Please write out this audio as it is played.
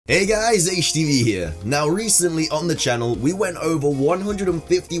Hey guys, HDvee here. Now recently on the channel we went over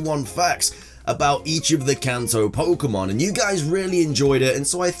 151 facts about each of the Kanto Pokemon, and you guys really enjoyed it, and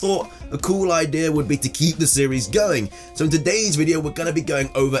so I thought a cool idea would be to keep the series going. So in today's video we're going to be going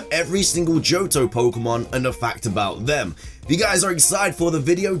over every single Johto Pokemon and a fact about them. If you guys are excited for the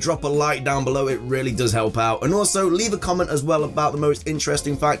video, drop a like down below, it really does help out, and also leave a comment as well about the most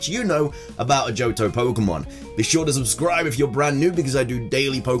interesting facts you know about a Johto Pokemon. Be sure to subscribe if you're brand new because I do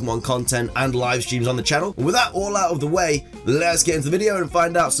daily Pokemon content and live streams on the channel. And with that all out of the way, let's get into the video and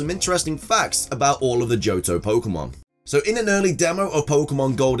find out some interesting facts about all of the Johto Pokemon. So in an early demo of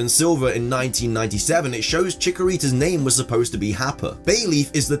Pokemon Gold and Silver in 1997, it shows Chikorita's name was supposed to be Happer.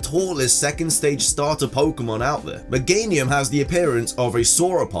 Bayleaf is the tallest second stage starter Pokemon out there. Meganium has the appearance of a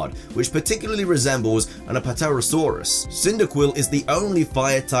sauropod, which particularly resembles an Apatosaurus. Cyndaquil is the only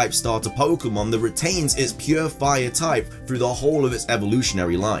fire type starter Pokemon that retains its pure fire type through the whole of its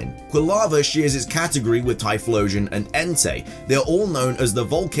evolutionary line. Quilava shares its category with Typhlosion and Entei. They are all known as the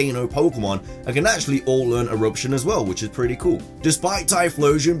Volcano Pokemon and can actually all learn Eruption as well, which is pretty cool. Despite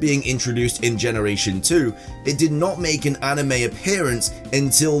Typhlosion being introduced in Generation 2, it did not make an anime appearance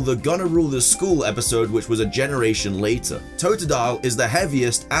until the Gonna Rule the School episode, which was a generation later. Totodile is the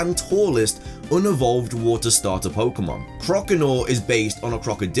heaviest and tallest unevolved water starter Pokemon. Croconaw is based on a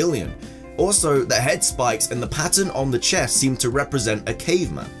crocodilian. Also, the head spikes and the pattern on the chest seem to represent a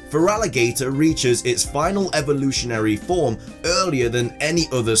caveman. Feraligatr reaches its final evolutionary form earlier than any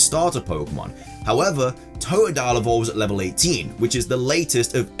other starter Pokemon. However, Totodile evolves at level 18, which is the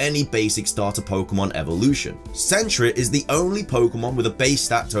latest of any basic starter Pokemon evolution. Sentret is the only Pokemon with a base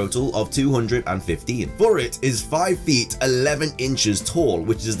stat total of 215. Furret is 5 feet 11 inches tall,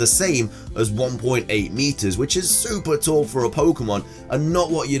 which is the same as 1.8 meters, which is super tall for a Pokemon and not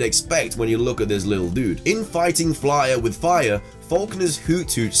what you'd expect when you look at this little dude. In fighting Flyer with fire, Falkner's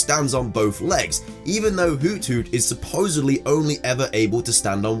Hoothoot stands on both legs, even though Hoothoot is supposedly only ever able to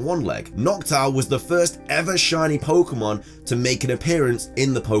stand on one leg. Noctowl was the first ever shiny Pokemon to make an appearance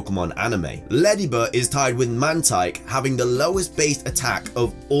in the Pokemon anime. Ledybur is tied with Mantike, having the lowest base attack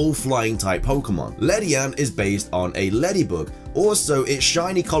of all flying type Pokemon. Ledian is based on a Ladybug. Also, its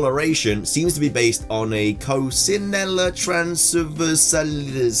shiny coloration seems to be based on a Coccinella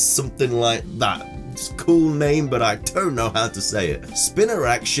transversalis, something like that. It's a cool name, but I don't know how to say it.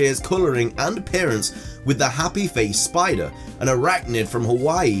 Spinarak shares coloring and appearance with the happy face spider, an arachnid from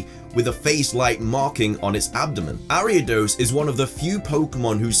Hawaii with a face-like marking on its abdomen. Ariados is one of the few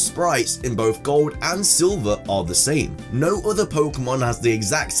Pokemon whose sprites in both Gold and Silver are the same. No other Pokemon has the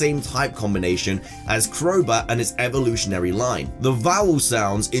exact same type combination as Crobat and its evolutionary line. The vowel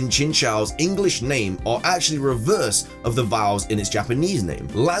sounds in Chinchou's English name are actually reverse of the vowels in its Japanese name.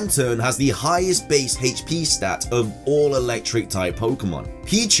 Lantern has the highest base HP stat of all electric type Pokemon.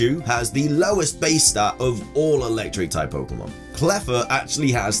 Pichu has the lowest base stat of all electric type Pokemon. Cleffa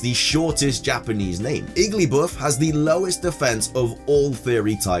actually has the shortest Japanese name. Igglybuff has the lowest defense of all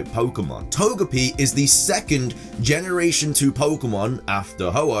fairy type Pokemon. Togepi is the second Generation 2 Pokemon after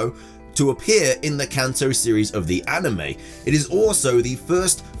Ho-Oh to appear in the Kanto series of the anime. It is also the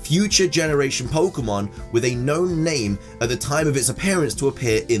first future generation Pokemon with a known name at the time of its appearance to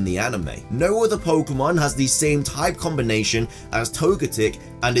appear in the anime. No other Pokemon has the same type combination as Togetic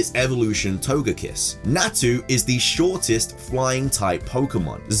and its evolution Togekiss. Natu is the shortest flying type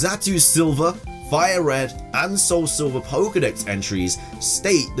Pokemon. Xatu's Silver, Fire Red, and Soul Silver Pokedex entries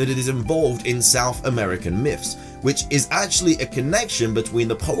state that it is involved in South American myths, which is actually a connection between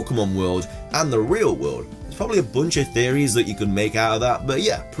the Pokemon world and the real world. There's probably a bunch of theories that you could make out of that, but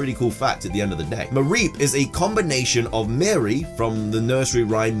yeah, pretty cool fact at the end of the day. Mareep is a combination of Miri from the nursery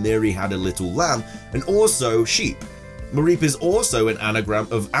rhyme Miri Had a Little Lamb and also sheep. Mareep is also an anagram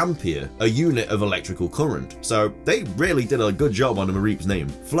of ampere, a unit of electrical current, so they really did a good job on the Mareep's name.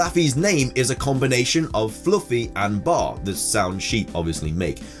 Flaffy's name is a combination of Fluffy and Bar, the sound sheep obviously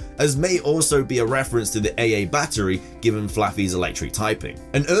make, as may also be a reference to the AA battery given Flaffy's electric typing.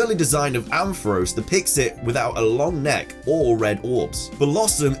 An early design of Ampharos depicts it without a long neck or red orbs.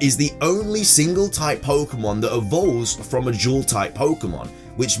 Blossom is the only single type Pokemon that evolves from a dual type Pokemon,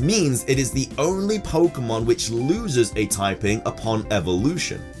 which means it is the only Pokemon which loses a typing upon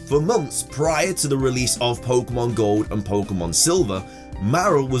evolution. For months prior to the release of Pokemon Gold and Pokemon Silver,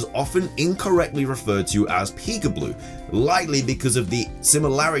 Marill was often incorrectly referred to as Peekaboo, likely because of the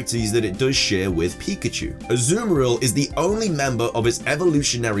similarities that it does share with Pikachu. Azumarill is the only member of its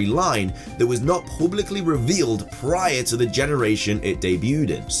evolutionary line that was not publicly revealed prior to the generation it debuted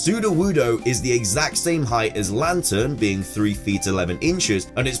in. Sudowoodo is the exact same height as Lantern, being 3 feet 11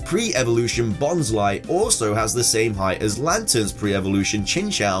 inches, and its pre-evolution Bonsly also has the same height as Lantern's pre-evolution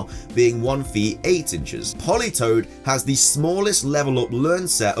Chinchou, now, being 1 feet 8 inches. Politoed has the smallest level up learn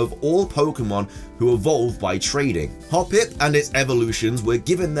set of all Pokemon who evolve by trading. Hoppip and its evolutions were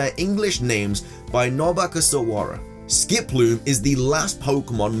given their English names by Nobaka Sawara. Skiploom is the last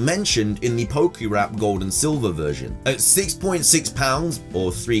Pokemon mentioned in the Pokérap Gold and Silver version. At 6.6 pounds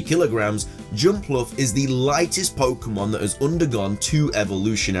or 3 kilograms, Jumpluff is the lightest Pokemon that has undergone 2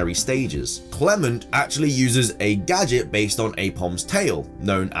 evolutionary stages. Clement actually uses a gadget based on Apom's tail,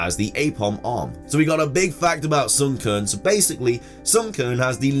 known as the Apom arm. So we got a big fact about Sunkern. So basically, Sunkern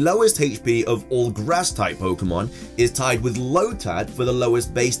has the lowest HP of all grass type Pokemon, is tied with Lotad for the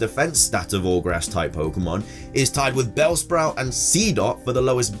lowest base defense stat of all grass type Pokemon, is tied with Bellsprout and Seedot for the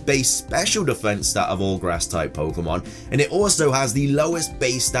lowest base special defense stat of all grass type Pokemon, and it also has the lowest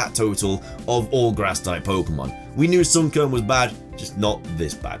base stat total of all grass type Pokemon. We knew Sunkern was bad, just not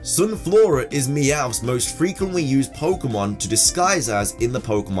this bad. Sunflora is Meowth's most frequently used Pokemon to disguise as in the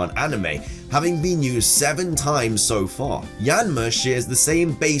Pokemon anime, having been used 7 times so far. Yanma shares the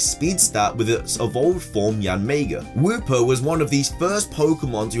same base speed stat with its evolved form Yanmega. Wooper was one of these first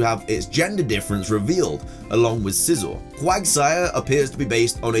Pokemon to have its gender difference revealed, along with Scizor. Quagsire appears to be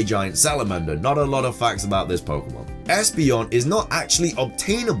based on a giant salamander. Not a lot of facts about this Pokemon. Espeon is not actually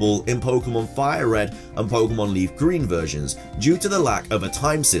obtainable in Pokemon Fire Red and Pokemon Leaf Green versions due to the lack of a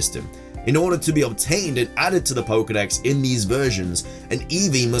time system. In order to be obtained and added to the Pokédex in these versions, an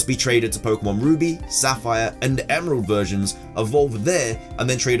Eevee must be traded to Pokemon Ruby, Sapphire, and Emerald versions, evolved there, and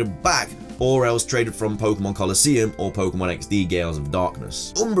then traded back, or else traded from Pokemon Colosseum or Pokemon XD Gales of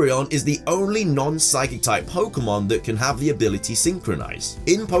Darkness. Umbreon is the only non-psychic type Pokemon that can have the ability Synchronize.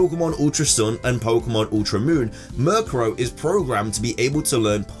 In Pokemon Ultra Sun and Pokemon Ultra Moon, Murkrow is programmed to be able to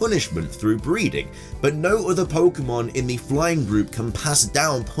learn Punishment through breeding, but no other Pokemon in the Flying group can pass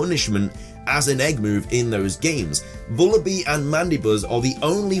down Punishment as an egg move in those games. Vullaby and Mandibuzz are the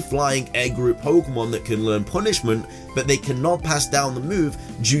only flying egg group Pokemon that can learn Punishment, but they cannot pass down the move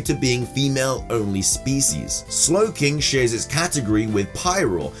due to being female only species. Slowking shares its category with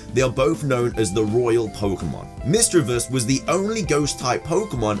Pyroar. They are both known as the royal Pokemon. Misdreavus was the only ghost type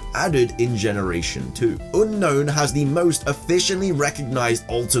Pokemon added in Generation 2. Unknown has the most officially recognized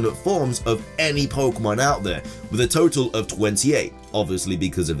alternate forms of any Pokemon out there, with a total of 28, obviously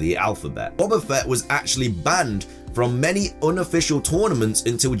because of the alphabet. Wobbuffet was actually banned from many unofficial tournaments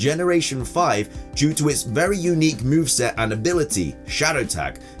until Generation 5 due to its very unique moveset and ability, Shadow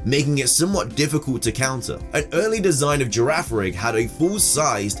Tag, making it somewhat difficult to counter. An early design of Girafarig had a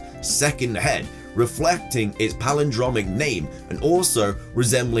full-sized second head, reflecting its palindromic name and also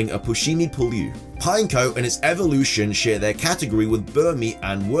resembling a Pushimi Pulu. Pineco and its evolution share their category with Burmy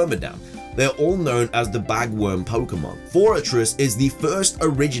and Wormadam. They're all known as the Bagworm Pokemon. Forretress is the first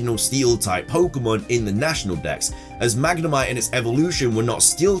original Steel-type Pokemon in the National Dex, as Magnemite and its evolution were not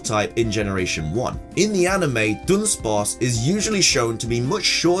Steel-type in Generation 1. In the anime, Dunsparce is usually shown to be much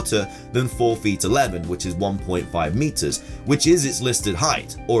shorter than 4 feet 11, which is 1.5 meters, which is its listed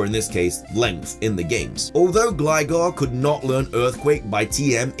height, or in this case, length in the games. Although Gligar could not learn Earthquake by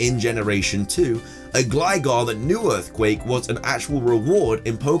TM in Generation 2, a Gligar that knew Earthquake was an actual reward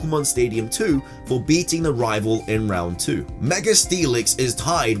in Pokemon Stadium 2 for beating the rival in Round 2. Mega Steelix is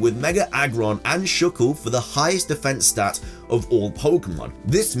tied with Mega Aggron and Shuckle for the highest defense stat of all Pokemon.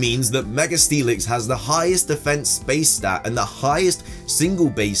 This means that Mega Steelix has the highest defense base stat and the highest single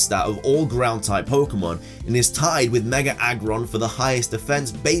base stat of all ground type Pokemon, and is tied with Mega Aggron for the highest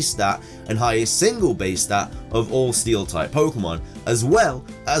defense base stat and highest single base stat of all steel type Pokemon, as well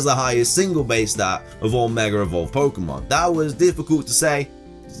as the highest single base stat of all Mega Evolved Pokemon. That was difficult to say.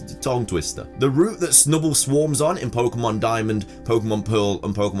 Tongue twister. The route that Snubbull swarms on in Pokemon Diamond, Pokemon Pearl,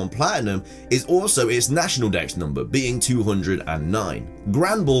 and Pokemon Platinum is also its National Dex number, being 209.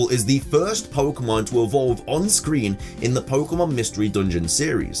 Granbull is the first Pokemon to evolve on screen in the Pokemon Mystery Dungeon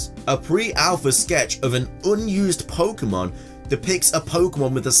series. A pre-alpha sketch of an unused Pokemon depicts a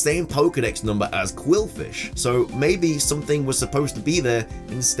Pokemon with the same Pokedex number as Quillfish, so maybe something was supposed to be there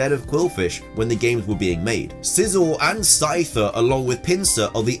instead of Quillfish when the games were being made. Scizor and Scyther along with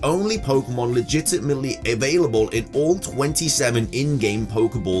Pinsir are the only Pokemon legitimately available in all 27 in-game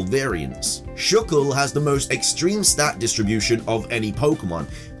Pokeball variants. Shuckle has the most extreme stat distribution of any Pokemon,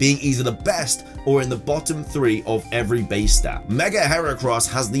 being either the best or in the bottom 3 of every base stat. Mega Heracross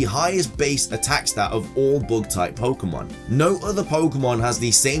has the highest base attack stat of all bug-type Pokemon. No other Pokemon has the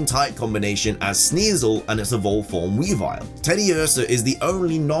same type combination as Sneasel and its evolved form Weavile. Teddiursa is the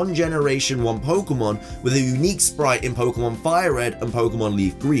only non-Generation 1 Pokemon with a unique sprite in Pokemon Fire Red and Pokemon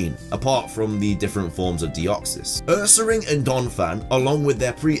Leaf Green, apart from the different forms of Deoxys. Ursaring and Donphan, along with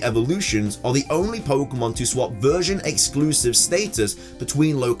their pre-evolutions, are are the only Pokemon to swap version exclusive status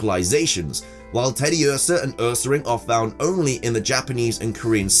between localizations. While Teddiursa and Ursaring are found only in the Japanese and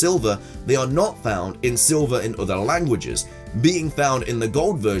Korean Silver, they are not found in Silver in other languages, being found in the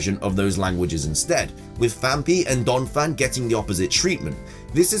Gold version of those languages instead, with Phanpy and Donphan getting the opposite treatment.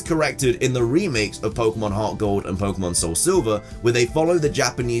 This is corrected in the remakes of Pokemon Heart Gold and Pokemon Soul Silver, where they follow the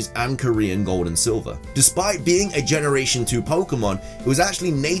Japanese and Korean Gold and Silver. Despite being a Generation 2 Pokemon, it was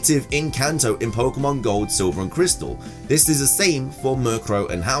actually native in Kanto in Pokemon Gold, Silver and Crystal. This is the same for Murkrow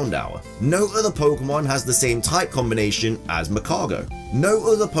and Houndour. No other Pokemon has the same type combination as Magcargo.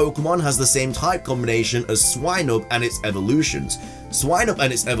 No other Pokemon has the same type combination as Swinub and its evolutions. Swinub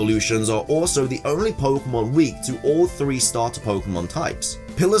and its evolutions are also the only Pokemon weak to all 3 starter Pokemon types.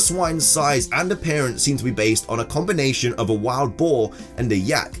 Piloswine's size and appearance seem to be based on a combination of a wild boar and a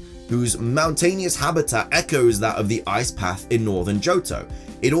yak, whose mountainous habitat echoes that of the ice path in northern Johto.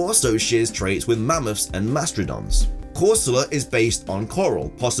 It also shares traits with mammoths and mastodons. Corsola is based on coral,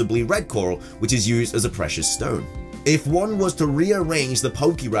 possibly red coral, which is used as a precious stone. If one was to rearrange the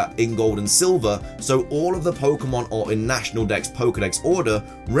Pokérap in Gold and Silver so all of the Pokemon are in National Dex Pokédex order,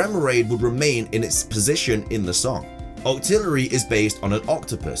 Remoraid would remain in its position in the song. Octillery is based on an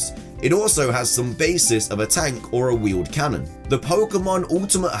octopus. It also has some basis of a tank or a wheeled cannon. The Pokemon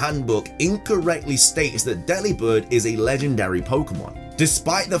Ultimate Handbook incorrectly states that Delibird is a legendary Pokemon.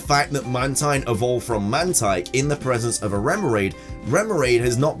 Despite the fact that Mantine evolved from Mantike in the presence of a Remoraid, Remoraid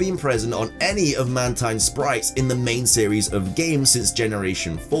has not been present on any of Mantine's sprites in the main series of games since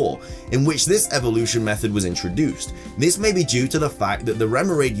Generation 4, in which this evolution method was introduced. This may be due to the fact that the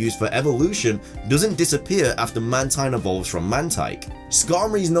Remoraid used for evolution doesn't disappear after Mantine evolves from Mantike.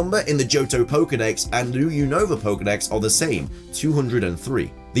 Skarmory's number in the Johto Pokédex and New Unova Pokédex are the same,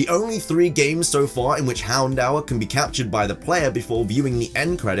 203. The only 3 games so far in which Houndour can be captured by the player before viewing the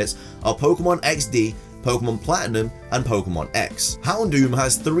end credits are Pokemon XD, Pokemon Platinum, and Pokemon X. Houndoom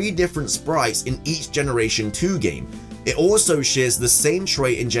has 3 different sprites in each Generation 2 game. It also shares the same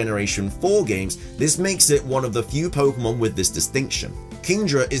trait in Generation 4 games. This makes it one of the few Pokemon with this distinction.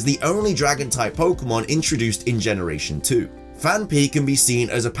 Kingdra is the only Dragon-type Pokemon introduced in Generation 2. Phanpy can be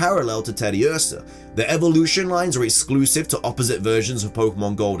seen as a parallel to Teddiursa. The evolution lines are exclusive to opposite versions of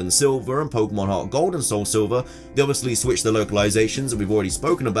Pokemon Gold and Silver and Pokemon Heart Gold and Soul Silver. They obviously switch the localizations that we've already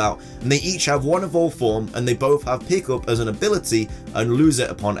spoken about, and they each have one evolved form, and they both have Pickup as an ability and lose it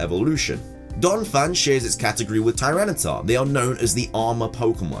upon evolution. Donphan shares its category with Tyranitar. They are known as the Armor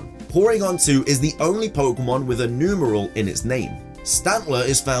Pokemon. Porygon2 is the only Pokemon with a numeral in its name. Stantler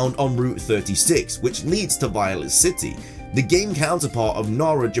is found on Route 36, which leads to Violet City, the game counterpart of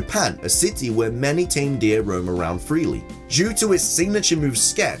Nara, Japan, a city where many tame deer roam around freely. Due to its signature move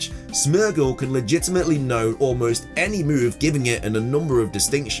Sketch, Smeargle can legitimately know almost any move, giving it a number of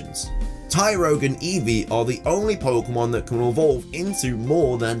distinctions. Tyrogue and Eevee are the only Pokemon that can evolve into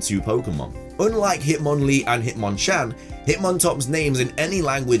more than 2 Pokemon. Unlike Hitmonlee and Hitmonchan, Hitmontop's names in any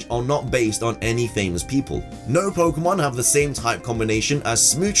language are not based on any famous people. No Pokemon have the same type combination as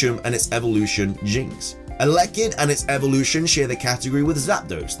Smoochum and its evolution Jinx. Elekid and its evolution share the category with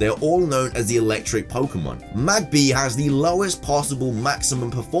Zapdos. They are all known as the electric Pokemon. Magby has the lowest possible maximum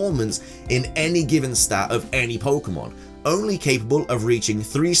performance in any given stat of any Pokemon, only capable of reaching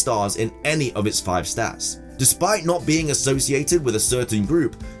 3 stars in any of its 5 stats. Despite not being associated with a certain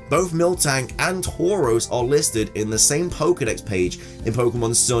group, both Miltank and Tauros are listed in the same Pokédex page in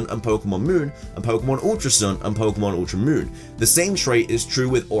Pokemon Sun and Pokemon Moon, and Pokemon Ultra Sun and Pokemon Ultra Moon. The same trait is true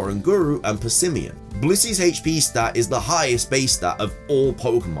with Oranguru and Persimmon. Blissey's HP stat is the highest base stat of all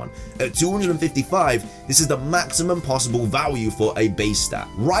Pokemon. At 255, this is the maximum possible value for a base stat.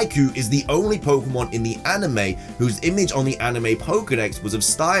 Raikou is the only Pokemon in the anime whose image on the anime Pokédex was of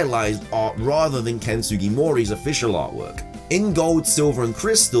stylized art rather than Ken Sugimori's official artwork. In Gold, Silver and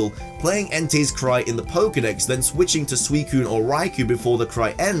Crystal, playing Entei's Cry in the Pokédex then switching to Suicune or Raikou before the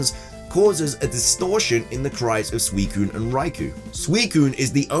cry ends causes a distortion in the cries of Suicune and Raikou. Suicune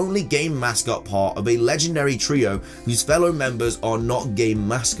is the only game mascot part of a legendary trio whose fellow members are not game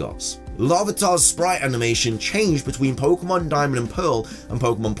mascots. Larvitar's sprite animation changed between Pokemon Diamond and Pearl and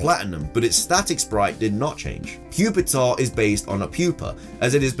Pokemon Platinum, but its static sprite did not change. Pupitar is based on a pupa,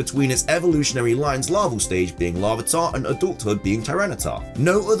 as it is between its evolutionary line's larval stage being Larvitar and adulthood being Tyranitar.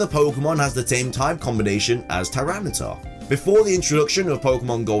 No other Pokemon has the same type combination as Tyranitar. Before the introduction of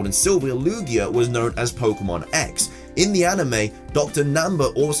Pokemon Gold and Silver, Lugia was known as Pokemon X. In the anime, Dr.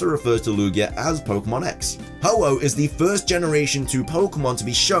 Namba also refers to Lugia as Pokemon X. Ho-Oh is the first Generation 2 Pokemon to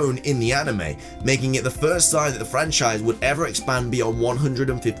be shown in the anime, making it the first sign that the franchise would ever expand beyond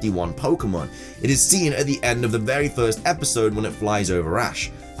 151 Pokemon. It is seen at the end of the very first episode when it flies over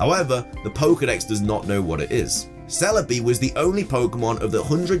Ash. However, the Pokédex does not know what it is. Celebi was the only Pokemon of the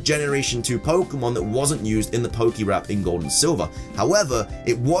 100 Generation 2 Pokemon that wasn't used in the Pokérap in Gold and Silver. However,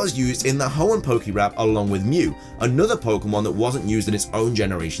 it was used in the Hoenn Pokérap along with Mew, another Pokemon that wasn't used in its own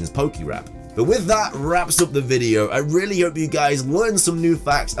generation's Pokérap. But with that wraps up the video. I really hope you guys learned some new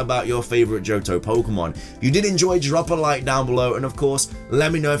facts about your favorite Johto Pokemon. If you did enjoy, drop a like down below, and of course,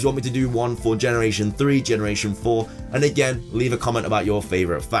 let me know if you want me to do one for Generation 3, Generation 4, and again, leave a comment about your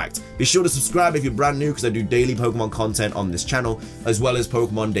favorite fact. Be sure to subscribe if you're brand new, because I do daily Pokemon content on this channel, as well as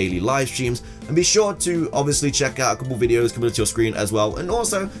Pokemon daily live streams, and be sure to obviously check out a couple videos coming to your screen as well, and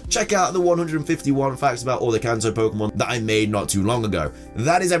also check out the 151 facts about all the Kanto Pokemon that I made not too long ago.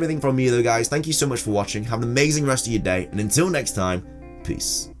 That is everything from me though, guys. Thank you so much for watching. Have an amazing rest of your day, and until next time,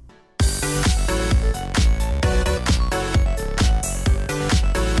 peace.